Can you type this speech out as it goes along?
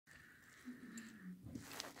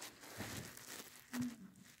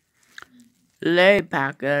Lay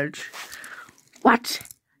package. What?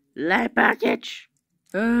 Lay package?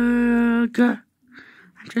 I'm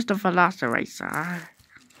just a velociracer.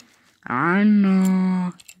 I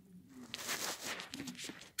know.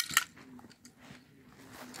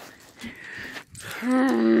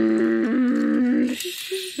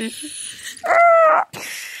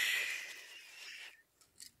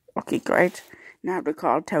 Okay, great. Now I have to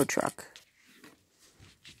call a tow truck.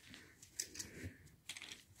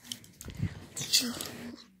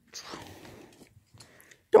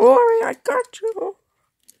 Don't worry, I got you.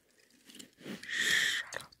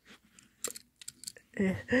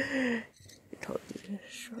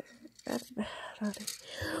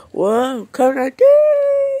 Whoa,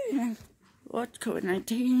 COVID-19! What's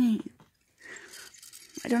COVID-19?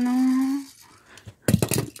 I don't know.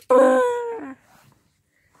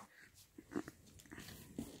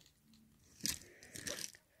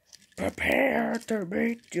 Prepare to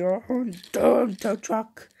meet your own tow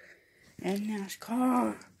truck and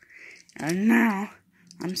NASCAR. And now,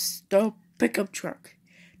 I'm still pickup truck,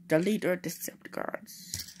 the leader of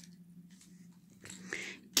Decepticons.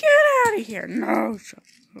 Get out of here! No,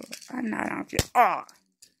 I'm not out here. Oh.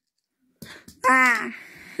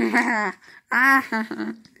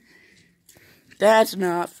 That's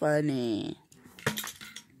not funny.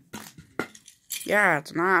 Yeah,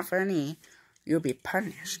 it's not funny. You'll be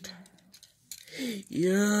punished.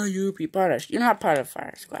 Yeah, you'll be punished. You're not part of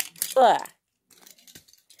Fire Squad. Ugh.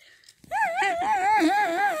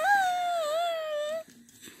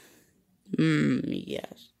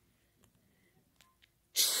 Yes.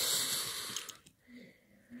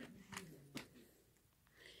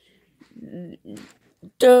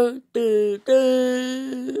 Oh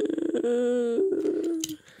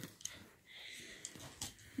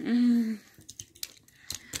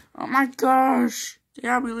my gosh, the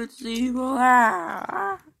ambulance is evil.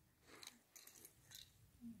 I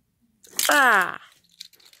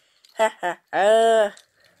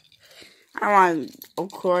want to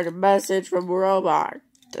record a message from a robot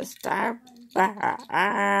this time.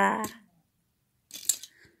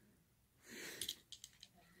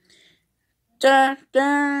 Dun,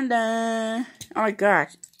 dun, dun. Oh my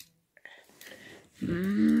gosh.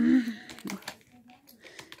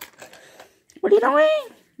 What are you doing?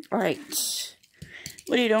 Alright.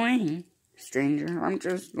 What are you doing, stranger? I'm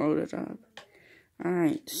just loaded up.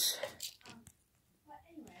 Alright.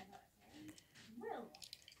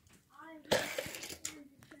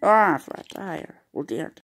 Ah, flat tire. Well, dear.